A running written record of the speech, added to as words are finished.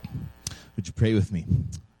Pray with me.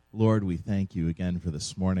 Lord, we thank you again for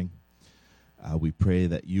this morning. We pray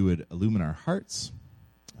that you would illumine our hearts,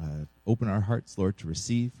 open our hearts, Lord, to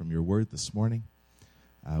receive from your word this morning.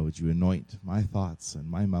 Would you anoint my thoughts and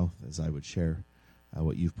my mouth as I would share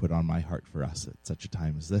what you've put on my heart for us at such a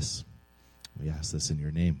time as this. We ask this in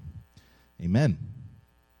your name. Amen.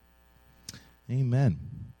 Amen.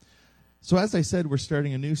 So as I said, we're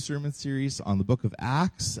starting a new sermon series on the book of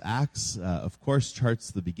Acts. Acts, of course,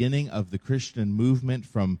 charts the beginning of the Christian movement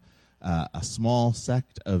from a small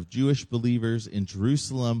sect of Jewish believers in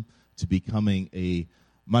Jerusalem to becoming a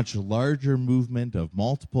much larger movement of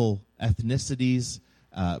multiple ethnicities,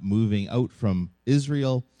 moving out from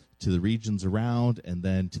Israel to the regions around and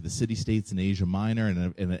then to the city-states in Asia Minor.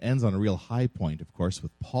 And it ends on a real high point, of course,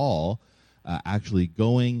 with Paul actually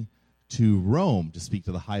going to Rome to speak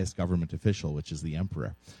to the highest government official, which is the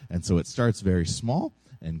emperor. And so it starts very small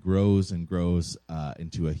and grows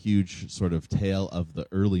into a huge sort of tale of the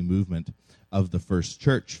early movement of the first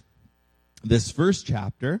church. This first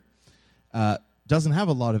chapter doesn't have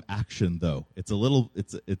a lot of action, though.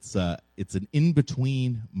 It's an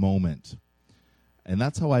in-between moment. And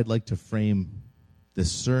that's how I'd like to frame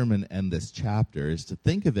this sermon and this chapter, is to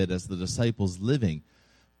think of it as the disciples living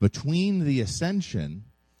between the ascension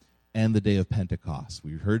and the day of Pentecost.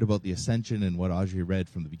 We heard about the ascension and what Audrey read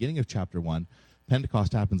from the beginning of chapter 1.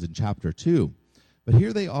 Pentecost happens in chapter 2. But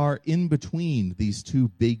here they are in between these two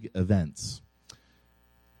big events.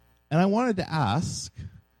 And I wanted to ask, you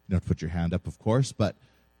don't have to put your hand up, of course, but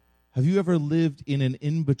have you ever lived in an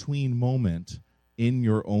in-between moment in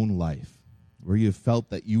your own life where you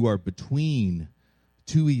felt that you are between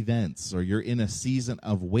two events, or you're in a season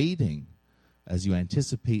of waiting as you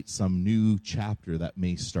anticipate some new chapter that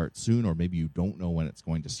may start soon, or maybe you don't know when it's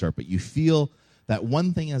going to start, but you feel that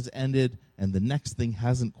one thing has ended and the next thing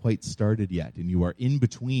hasn't quite started yet, and you are in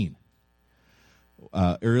between.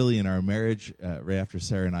 Early in our marriage, right after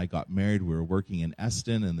Sarah and I got married, we were working in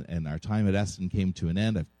Eston, and our time at Eston came to an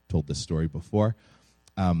end. I've told this story before.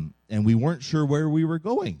 And we weren't sure where we were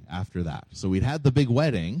going after that. So we'd had the big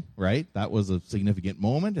wedding, right? That was a significant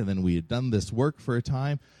moment, and then we had done this work for a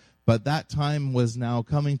time. But that time was now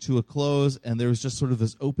coming to a close, and there was just sort of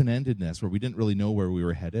this open-endedness where we didn't really know where we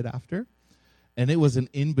were headed after. And it was an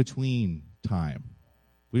in-between time.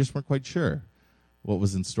 We just weren't quite sure what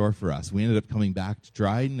was in store for us. We ended up coming back to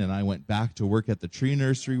Dryden, and I went back to work at the tree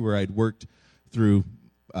nursery where I'd worked through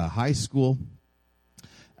high school.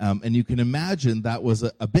 And you can imagine that was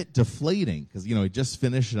a bit deflating because, you just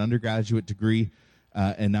finished an undergraduate degree,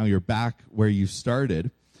 and now you're back where you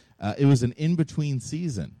started. It was an in-between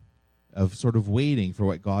season of sort of waiting for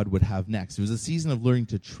what God would have next. It was a season of learning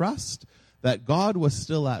to trust that God was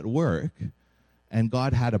still at work and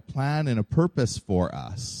God had a plan and a purpose for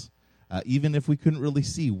us, even if we couldn't really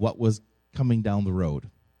see what was coming down the road.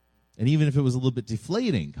 And even if it was a little bit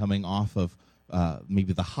deflating coming off of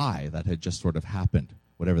maybe the high that had just sort of happened,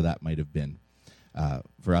 whatever that might have been.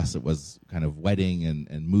 For us, it was kind of wedding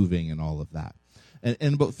and moving and all of that.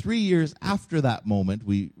 And about 3 years after that moment,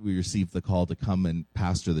 we received the call to come and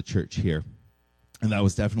pastor the church here. And that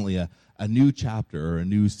was definitely a new chapter or a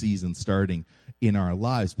new season starting in our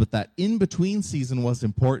lives. But that in-between season was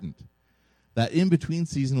important. That in-between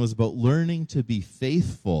season was about learning to be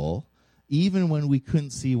faithful even when we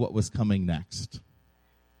couldn't see what was coming next.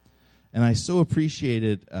 And I so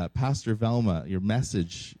appreciated, Pastor Velma, your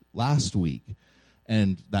message last week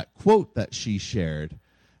and that quote that she shared.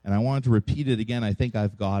 And I wanted to repeat it again. I think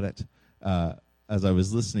I've got it as I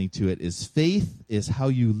was listening to it, is faith is how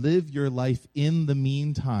you live your life in the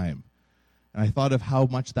meantime. And I thought of how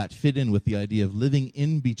much that fit in with the idea of living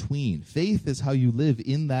in between. Faith is how you live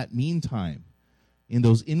in that meantime, in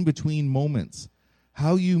those in-between moments.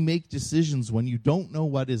 How you make decisions when you don't know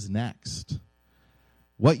what is next.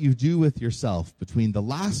 What you do with yourself between the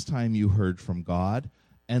last time you heard from God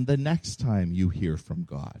and the next time you hear from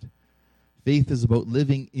God. Faith is about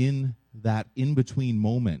living in that in-between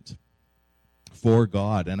moment for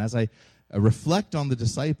God. And as I reflect on the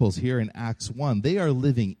disciples here in Acts 1, they are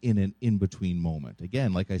living in an in-between moment.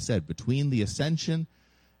 Again, like I said, between the ascension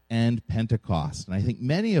and Pentecost. And I think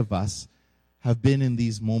many of us have been in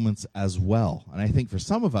these moments as well. And I think for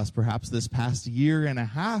some of us, perhaps this past year and a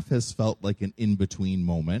half has felt like an in-between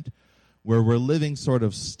moment where we're living sort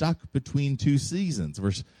of stuck between two seasons.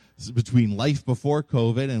 We're between life before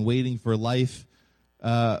COVID and waiting for life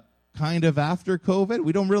kind of after COVID.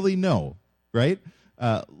 We don't really know, right?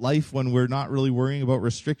 Life when we're not really worrying about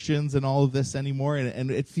restrictions and all of this anymore.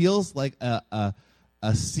 And it feels like a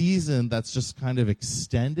season that's just kind of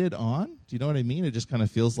extended on. Do you know what I mean? It just kind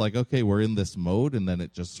of feels like, okay, we're in this mode, and then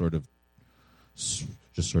it just sort of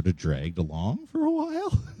just sort of dragged along for a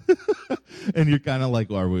while. And you're kind of like,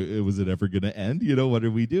 was it ever going to end? What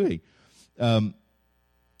are we doing?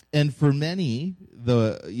 And for many,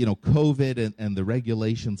 COVID and the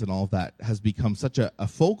regulations and all of that has become such a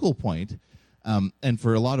focal point. And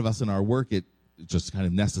for a lot of us in our work, it just kind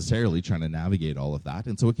of necessarily trying to navigate all of that.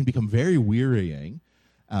 And so it can become very wearying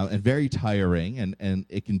and very tiring, and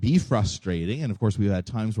it can be frustrating. And of course, we've had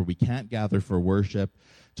times where we can't gather for worship,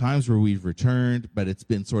 times where we've returned, but it's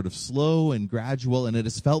been sort of slow and gradual, and it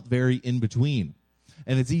has felt very in between.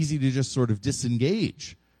 And it's easy to just sort of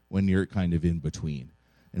disengage when you're kind of in between,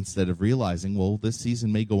 instead of realizing, well, this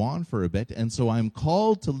season may go on for a bit, and so I'm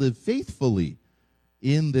called to live faithfully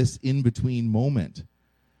in this in-between moment,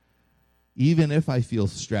 even if I feel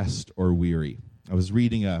stressed or weary. I was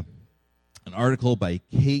reading an article by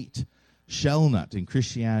Kate Shellnutt in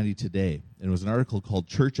Christianity Today, and it was an article called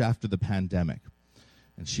Church After the Pandemic,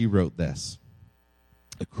 and she wrote this: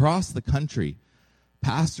 across the country,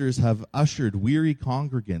 pastors have ushered weary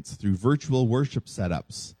congregants through virtual worship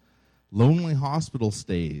setups, lonely hospital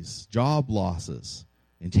stays, job losses,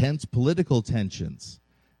 intense political tensions,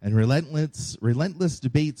 and relentless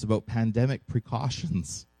debates about pandemic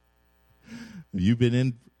precautions. Have you been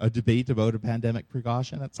in a debate about a pandemic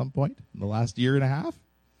precaution at some point in the last year and a half?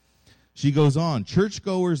 She goes on,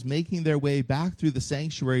 churchgoers making their way back through the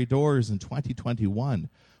sanctuary doors in 2021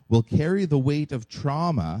 will carry the weight of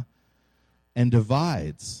trauma and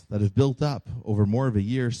divides that have built up over more of a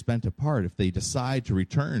year spent apart if they decide to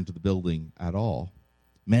return to the building at all.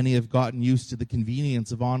 Many have gotten used to the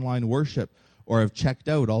convenience of online worship or have checked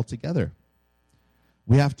out altogether.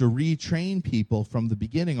 We have to retrain people from the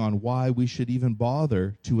beginning on why we should even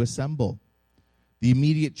bother to assemble. The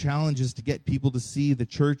immediate challenge is to get people to see the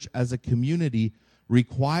church as a community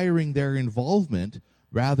requiring their involvement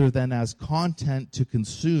rather than as content to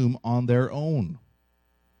consume on their own.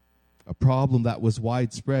 A problem that was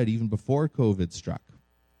widespread even before COVID struck.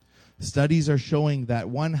 Studies are showing that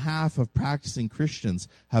 1/2 of practicing Christians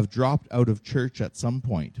have dropped out of church at some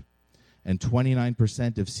point, and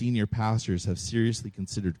 29% of senior pastors have seriously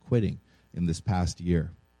considered quitting in this past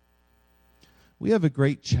year. We have a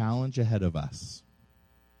great challenge ahead of us.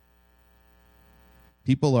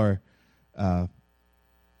 People are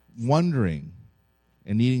wondering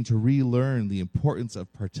and needing to relearn the importance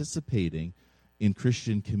of participating in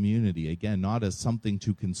Christian community. Again, not as something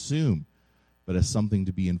to consume, but as something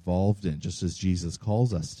to be involved in, just as Jesus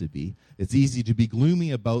calls us to be. It's easy to be gloomy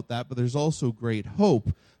about that, but there's also great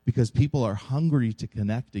hope because people are hungry to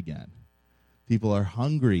connect again. People are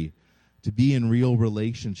hungry to be in real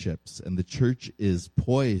relationships, and the church is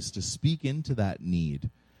poised to speak into that need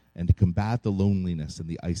and to combat the loneliness and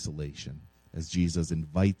the isolation as Jesus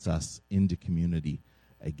invites us into community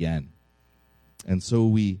again. And so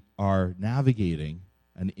we are navigating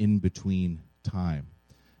an in-between time.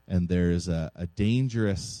 And there is a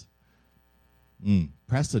dangerous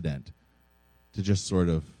precedent to just sort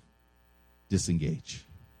of disengage,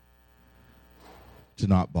 to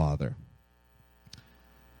not bother.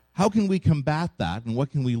 How can we combat that, and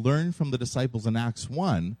what can we learn from the disciples in Acts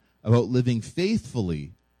 1 about living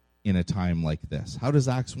faithfully in a time like this? How does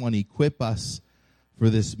Acts 1 equip us for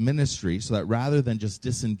this ministry so that rather than just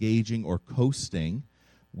disengaging or coasting,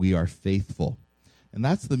 we are faithful? And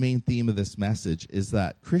that's the main theme of this message, is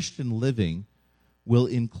that Christian living will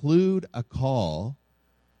include a call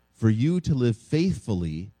for you to live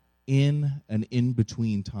faithfully in an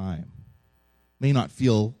in-between time. It may not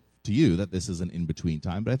feel to you that this is an in-between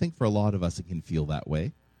time, but I think for a lot of us it can feel that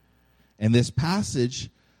way. And this passage,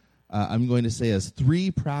 I'm going to say, has 3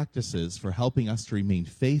 practices for helping us to remain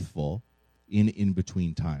faithful in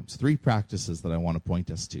between times. 3 practices that I want to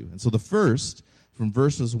point us to. And so the first, from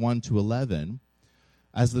verses 1 to 11,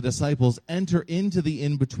 as the disciples enter into the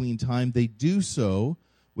in-between time, they do so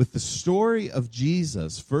with the story of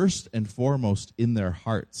Jesus first and foremost in their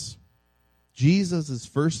hearts. Jesus is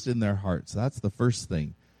first in their hearts. That's the first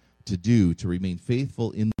thing to do to remain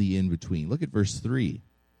faithful in the in-between. Look at verse 3.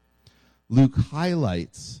 Luke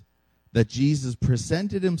highlights that Jesus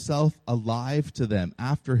presented himself alive to them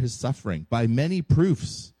after his suffering by many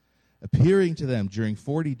proofs, appearing to them during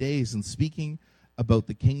 40 days and speaking about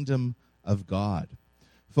the kingdom of God.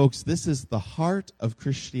 Folks, this is the heart of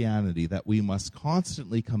Christianity that we must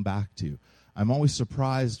constantly come back to. I'm always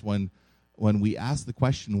surprised when we ask the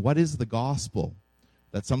question, what is the gospel?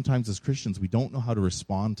 That sometimes as Christians we don't know how to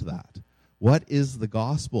respond to that. What is the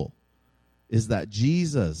gospel? Is that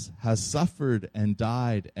Jesus has suffered and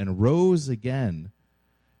died and rose again,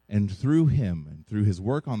 and through him and through his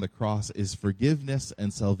work on the cross is forgiveness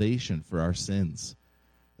and salvation for our sins.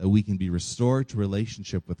 that we can be restored to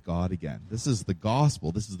relationship with God again. This is the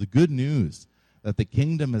gospel. This is the good news that the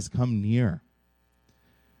kingdom has come near.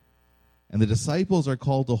 And the disciples are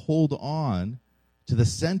called to hold on to the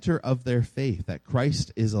center of their faith, that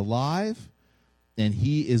Christ is alive and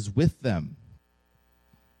he is with them.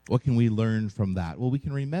 What can we learn from that? Well, we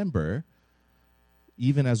can remember,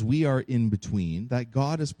 even as we are in between, that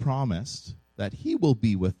God has promised that he will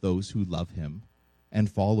be with those who love him and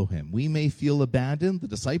follow him. We may feel abandoned. The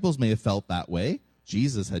disciples may have felt that way.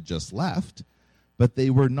 Jesus had just left, but they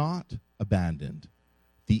were not abandoned.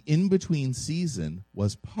 The in-between season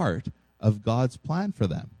was part of God's plan for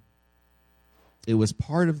them. It was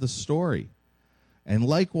part of the story. And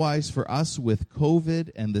likewise for us with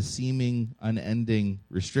COVID and the seeming unending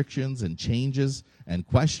restrictions and changes and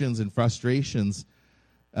questions and frustrations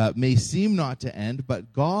may seem not to end,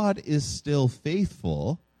 but God is still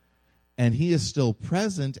faithful and he is still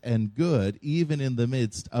present and good even in the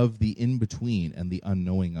midst of the in-between and the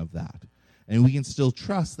unknowing of that. And we can still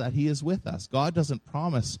trust that he is with us. God doesn't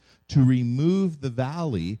promise to remove the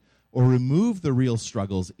valley or remove the real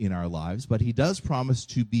struggles in our lives, but he does promise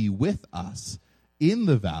to be with us in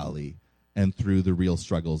the valley and through the real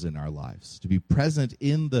struggles in our lives, to be present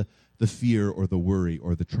in the fear or the worry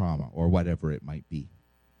or the trauma or whatever it might be.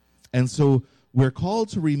 And so we're called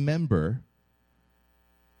to remember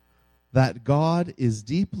that God is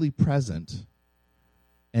deeply present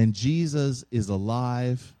and Jesus is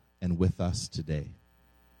alive and with us today.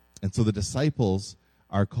 And so the disciples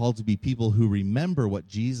are called to be people who remember what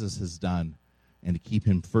Jesus has done and to keep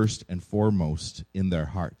him first and foremost in their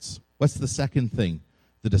hearts. What's the second thing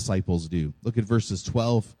the disciples do? Look at verses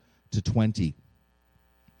 12 to 20.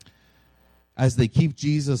 As they keep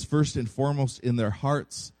Jesus first and foremost in their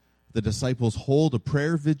hearts, the disciples hold a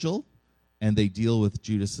prayer vigil and they deal with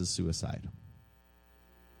Judas's suicide.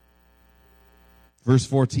 Verse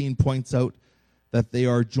 14 points out that they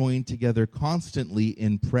are joined together constantly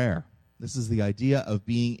in prayer. This is the idea of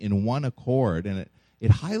being in one accord, and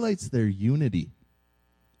it highlights their unity.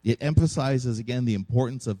 It emphasizes, again, the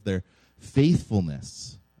importance of their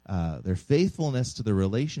faithfulness to the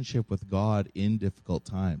relationship with God in difficult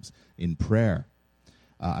times, in prayer.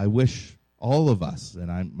 I wish all of us,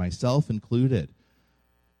 and I myself included,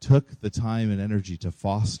 took the time and energy to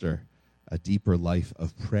foster a deeper life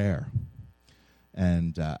of prayer.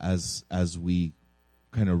 And as we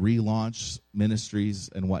kind of relaunch ministries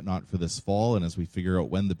and whatnot for this fall, and as we figure out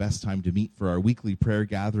when the best time to meet for our weekly prayer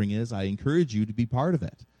gathering is, I encourage you to be part of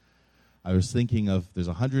it. I was thinking of, there's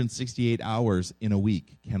 168 hours in a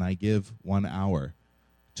week. Can I give 1 hour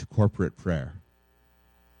to corporate prayer?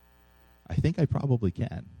 I think I probably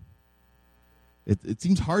can. It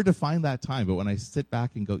seems hard to find that time, but when I sit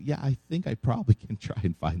back and go, yeah, I think I probably can try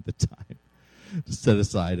and find the time to set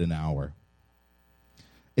aside an hour.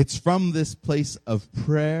 It's from this place of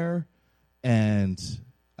prayer and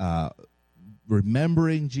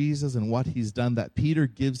remembering Jesus and what he's done that Peter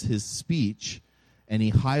gives his speech, and he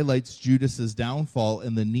highlights Judas's downfall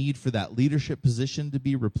and the need for that leadership position to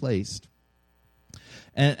be replaced.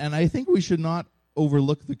 And I think we should not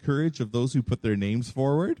overlook the courage of those who put their names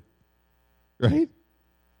forward, right?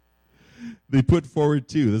 They put forward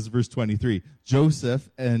two. This is verse 23. Joseph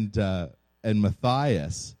and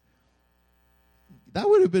Matthias. That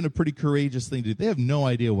would have been a pretty courageous thing to do. They have no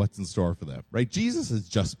idea what's in store for them, right? Jesus has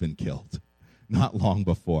just been killed not long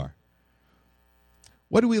before.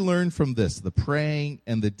 What do we learn from this, the praying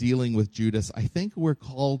and the dealing with Judas? I think we're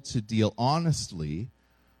called to deal honestly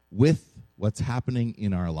with what's happening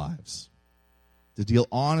in our lives, to deal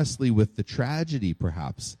honestly with the tragedy,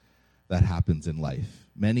 perhaps, that happens in life.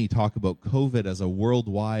 Many talk about COVID as a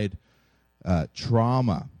worldwide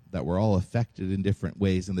trauma, that we're all affected in different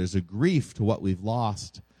ways, and there's a grief to what we've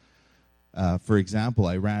lost. For example,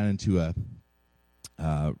 I ran into a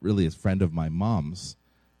friend of my mom's,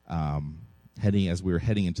 as we were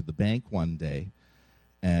heading into the bank one day,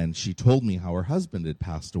 and she told me how her husband had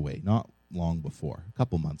passed away not long before, a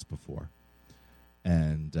couple months before,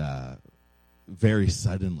 and very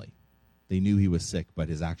suddenly. They knew he was sick, but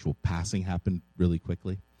his actual passing happened really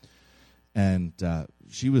quickly, and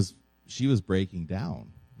she was breaking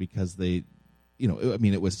down. Because it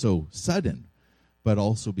was so sudden, but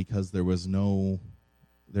also because there was no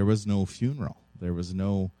funeral. There was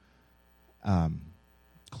no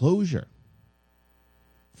closure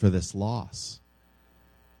for this loss.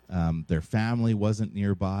 Their family wasn't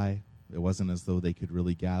nearby. It wasn't as though they could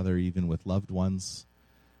really gather even with loved ones.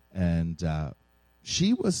 And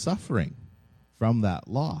she was suffering from that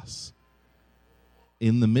loss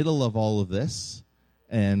in the middle of all of this.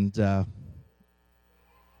 And I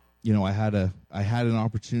had an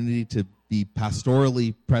opportunity to be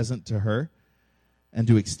pastorally present to her and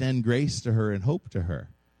to extend grace to her and hope to her.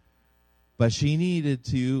 But she needed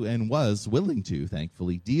to, and was willing to,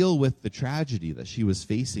 thankfully, deal with the tragedy that she was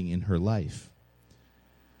facing in her life.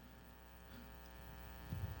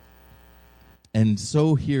 And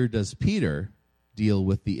so here does Peter deal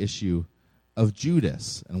with the issue of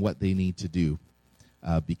Judas and what they need to do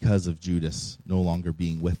because of Judas no longer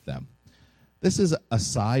being with them. This is a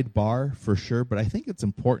sidebar for sure, but I think it's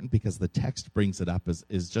important because the text brings it up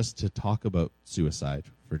is just to talk about suicide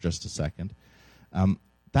for just a second.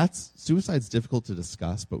 Suicide's difficult to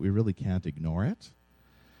discuss, but we really can't ignore it.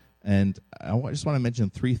 And I just want to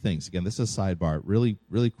mention three things. Again, this is a sidebar really,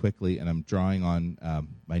 really quickly, and I'm drawing on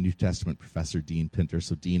my New Testament professor, Dean Pinter.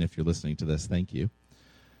 So, Dean, if you're listening to this, thank you.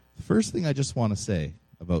 The first thing I just want to say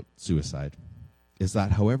about suicide is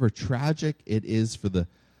that however tragic it is for the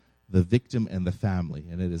victim and the family,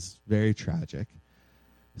 and it is very tragic,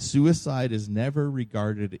 suicide is never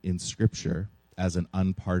regarded in Scripture as an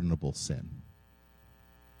unpardonable sin.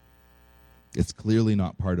 It's clearly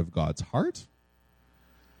not part of God's heart.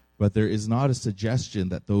 But there is not a suggestion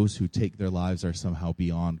that those who take their lives are somehow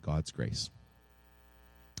beyond God's grace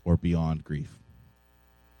or beyond grief.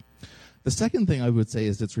 The second thing I would say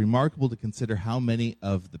is it's remarkable to consider how many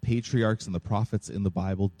of the patriarchs and the prophets in the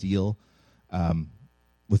Bible deal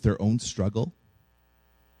with their own struggle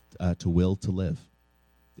to will to live.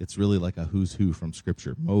 It's really like a who's who from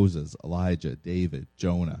Scripture. Moses, Elijah, David,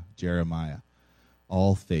 Jonah, Jeremiah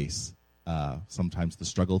all face sometimes the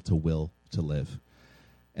struggle to will to live.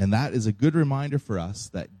 And that is a good reminder for us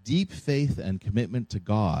that deep faith and commitment to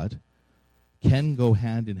God can go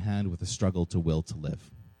hand in hand with a struggle to will to live.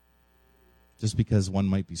 Just because one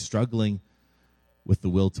might be struggling with the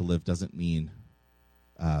will to live doesn't mean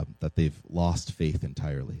that they've lost faith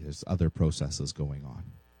entirely. There's other processes going on.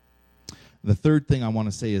 The third thing I want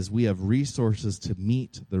to say is we have resources to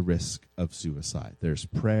meet the risk of suicide. There's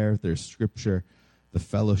prayer, there's Scripture, the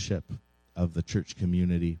fellowship of the church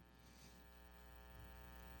community,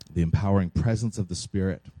 the empowering presence of the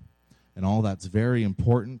Spirit, and all that's very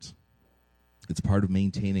important. It's part of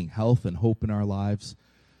maintaining health and hope in our lives.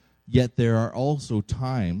 Yet there are also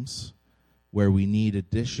times where we need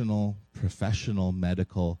additional professional,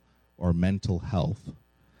 medical, or mental health.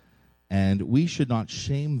 And we should not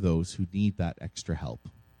shame those who need that extra help.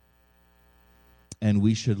 And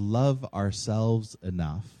we should love ourselves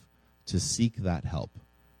enough to seek that help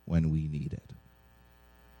when we need it.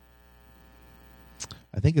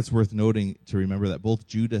 I think it's worth noting to remember that both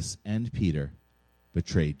Judas and Peter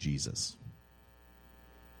betrayed Jesus.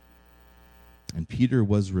 And Peter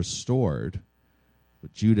was restored,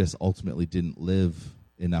 but Judas ultimately didn't live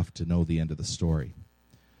enough to know the end of the story.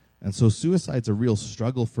 And so suicide's a real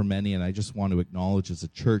struggle for many, and I just want to acknowledge as a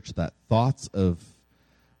church that thoughts of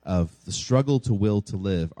the struggle to will to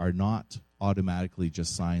live are not automatically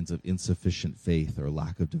just signs of insufficient faith or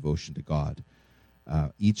lack of devotion to God.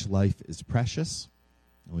 Each life is precious.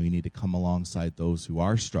 We need to come alongside those who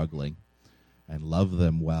are struggling and love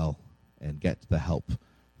them well and get the help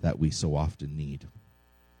that we so often need.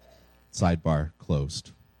 Sidebar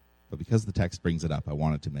closed. But because the text brings it up, I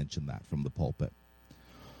wanted to mention that from the pulpit.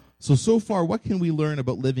 So far, what can we learn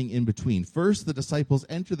about living in between? First, the disciples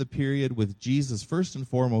enter the period with Jesus first and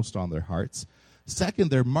foremost on their hearts. Second,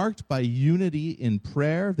 they're marked by unity in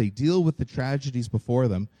prayer. They deal with the tragedies before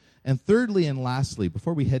them. And thirdly and lastly,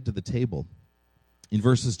 before we head to the table, in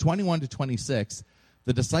verses 21 to 26,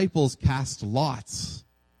 the disciples cast lots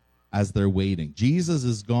as they're waiting. Jesus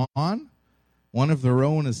is gone. One of their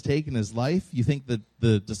own has taken his life. You think that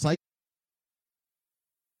the disciples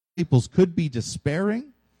could be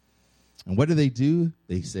despairing? And what do?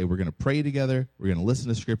 They say, we're going to pray together, we're going to listen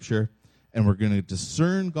to Scripture, and we're going to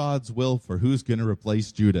discern God's will for who's going to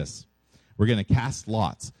replace Judas. We're going to cast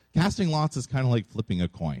lots. Casting lots is kind of like flipping a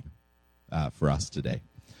coin for us today.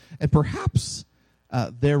 And perhaps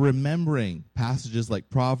they're remembering passages like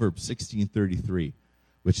Proverbs 16:33,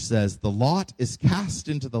 which says, the lot is cast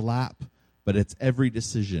into the lap, but its every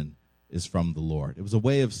decision is from the Lord. It was a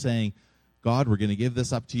way of saying, God, we're going to give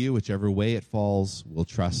this up to you. Whichever way it falls, we'll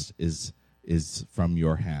trust is from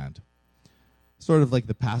your hand. Sort of like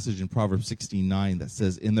the passage in Proverbs 16:9 that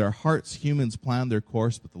says, in their hearts humans plan their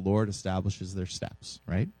course, but the Lord establishes their steps,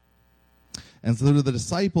 right? And so the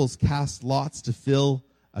disciples cast lots to fill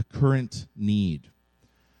a current need.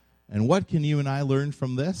 And what can you and I learn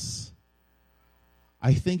from this?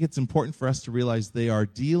 I think it's important for us to realize they are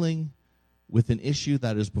dealing with an issue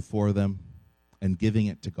that is before them and giving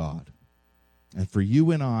it to God. And for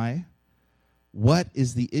you and I, what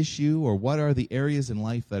is the issue or what are the areas in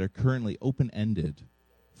life that are currently open-ended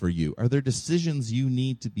for you? Are there decisions you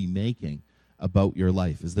need to be making about your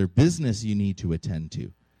life? Is there business you need to attend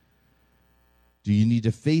to? Do you need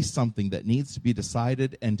to face something that needs to be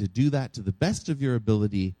decided, and to do that to the best of your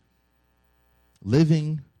ability,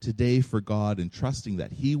 living today for God and trusting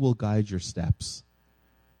that He will guide your steps,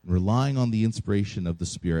 and relying on the inspiration of the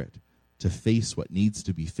Spirit to face what needs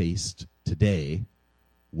to be faced today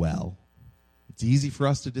well? It's easy for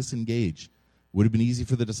us to disengage. It would have been easy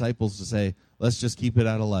for the disciples to say, let's just keep it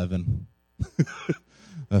at 11.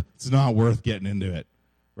 It's not worth getting into it,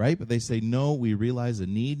 right? But they say, no, we realize a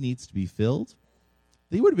need needs to be filled.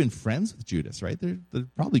 They would have been friends with Judas, right? They're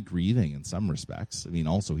probably grieving in some respects. I mean,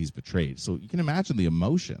 also he's betrayed. So you can imagine the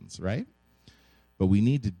emotions, right? But we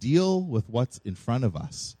need to deal with what's in front of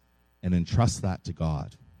us and entrust that to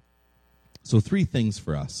God. So 3 things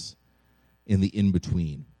for us in the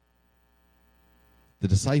in-between. The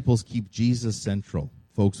disciples keep Jesus central.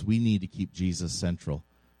 Folks, we need to keep Jesus central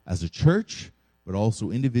as a church, but also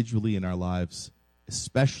individually in our lives,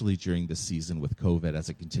 especially during this season with COVID as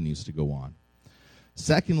it continues to go on.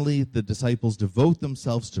 Secondly, the disciples devote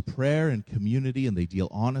themselves to prayer and community, and they deal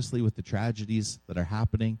honestly with the tragedies that are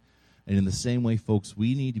happening. And in the same way, folks,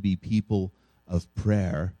 we need to be people of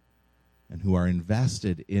prayer and who are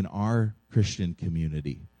invested in our Christian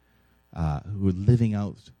community, who are living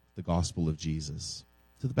out the gospel of Jesus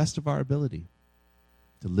to the best of our ability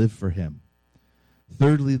to live for Him.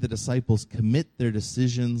 Thirdly, the disciples commit their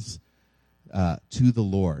decisions to the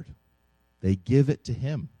Lord. They give it to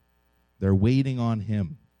Him. They're waiting on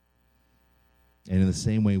Him. And in the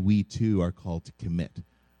same way, we too are called to commit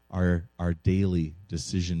our daily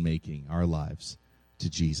decision-making, our lives, to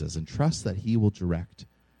Jesus, and trust that He will direct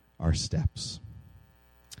our steps.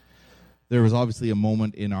 There was obviously a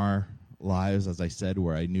moment in our lives, as I said,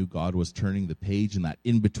 where I knew God was turning the page, and that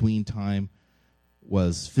in-between time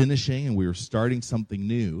was finishing, and we were starting something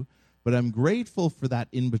new. But I'm grateful for that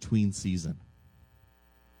in-between season,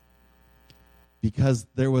 because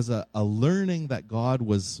there was a learning that God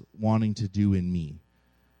was wanting to do in me.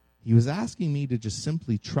 He was asking me to just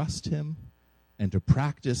simply trust Him and to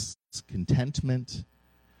practice contentment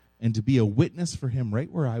and to be a witness for Him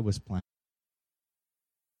right where I was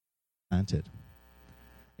planted.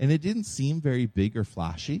 And it didn't seem very big or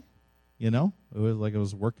flashy, you know? It was like I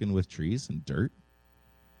was working with trees and dirt.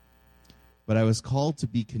 But I was called to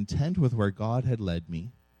be content with where God had led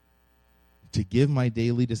me, to give my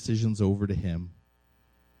daily decisions over to Him,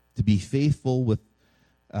 to be faithful with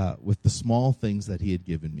the small things that He had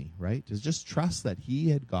given me, right? To just trust that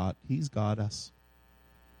He's got us.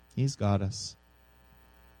 He's got us.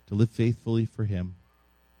 To live faithfully for Him.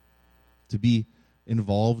 To be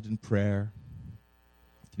involved in prayer.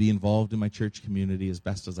 To be involved in my church community as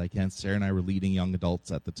best as I can. Sarah and I were leading young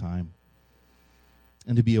adults at the time.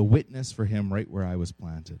 And to be a witness for Him right where I was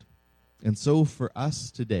planted. And so for us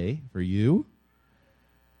today, for you,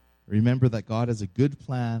 remember that God has a good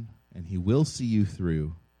plan, and He will see you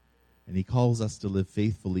through, and He calls us to live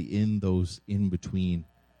faithfully in those in-between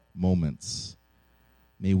moments.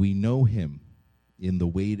 May we know Him in the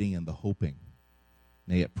waiting and the hoping.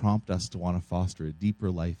 May it prompt us to want to foster a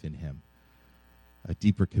deeper life in Him, a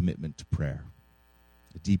deeper commitment to prayer,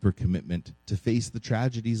 a deeper commitment to face the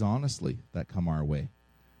tragedies honestly that come our way,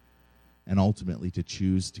 and ultimately to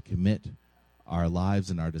choose to commit our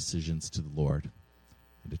lives and our decisions to the Lord,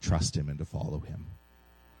 and to trust Him and to follow Him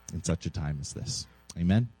in such a time as this.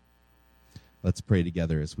 Amen? Let's pray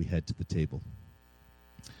together as we head to the table.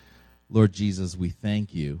 Lord Jesus, we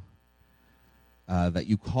thank You that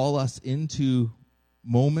You call us into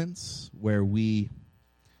moments where we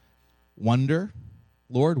wonder,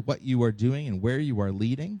 Lord, what You are doing and where You are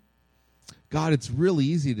leading. God, it's really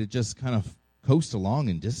easy to just kind of coast along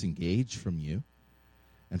and disengage from You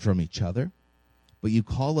and from each other, but You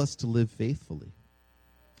call us to live faithfully.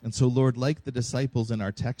 And so, Lord, like the disciples in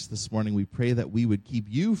our text this morning, we pray that we would keep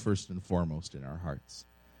You first and foremost in our hearts.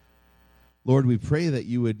 Lord, we pray that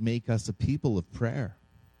You would make us a people of prayer.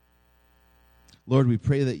 Lord, we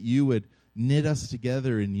pray that You would knit us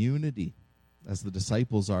together in unity as the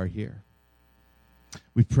disciples are here.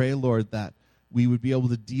 We pray, Lord, that we would be able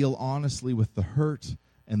to deal honestly with the hurt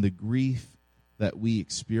and the grief that we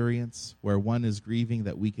experience. Where one is grieving,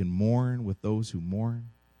 that we can mourn with those who mourn.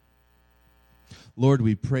 Lord,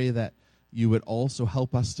 we pray that You would also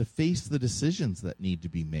help us to face the decisions that need to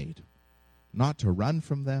be made, not to run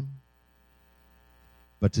from them,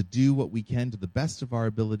 but to do what we can to the best of our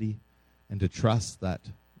ability, and to trust that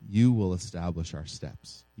You will establish our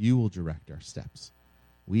steps. You will direct our steps.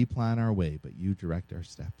 We plan our way, but You direct our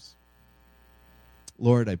steps.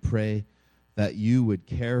 Lord, I pray that You would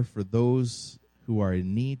care for those who are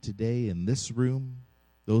in need today in this room,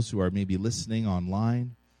 those who are maybe listening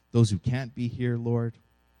online, those who can't be here, Lord.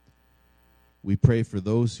 We pray for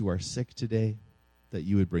those who are sick today, that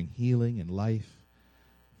you would bring healing and life.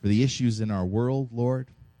 For the issues in our world, Lord,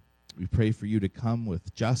 we pray for you to come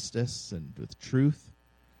with justice and with truth.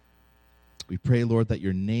 We pray, Lord, that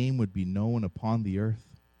your name would be known upon the earth.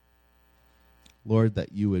 Lord,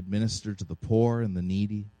 that you would minister to the poor and the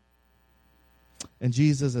needy. And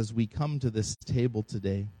Jesus, as we come to this table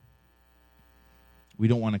today, we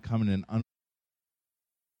don't want to come in an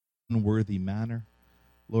unworthy manner.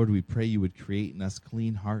 Lord, we pray you would create in us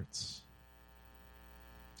clean hearts,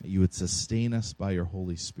 that you would sustain us by your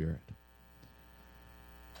Holy Spirit.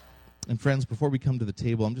 And friends, before we come to the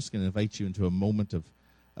table, I'm just going to invite you into a moment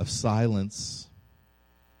of silence.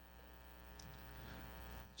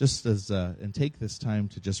 Just as and take this time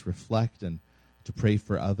to just reflect and to pray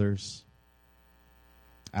for others.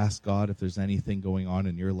 Ask God if there's anything going on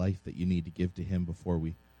in your life that you need to give to him before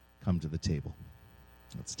we come to the table.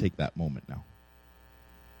 Let's take that moment now.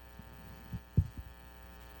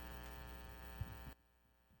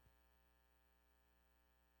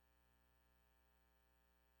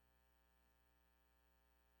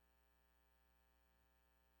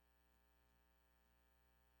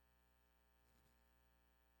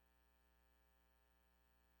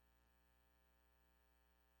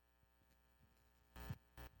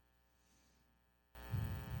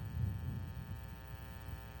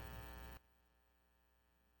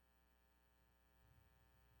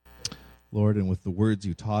 Lord, and with the words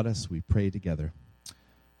you taught us, we pray together.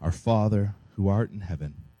 Our Father, who art in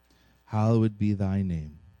heaven, hallowed be thy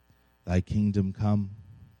name. Thy kingdom come,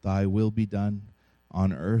 thy will be done,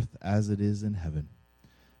 on earth as it is in heaven.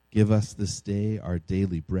 Give us this day our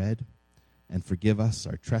daily bread, and forgive us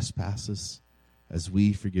our trespasses, as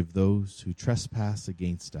we forgive those who trespass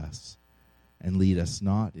against us. And lead us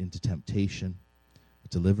not into temptation, but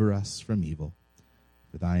deliver us from evil.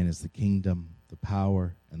 For thine is the kingdom, the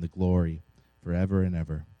power, and the glory, forever and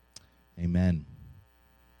ever. Amen.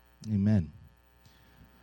 Amen.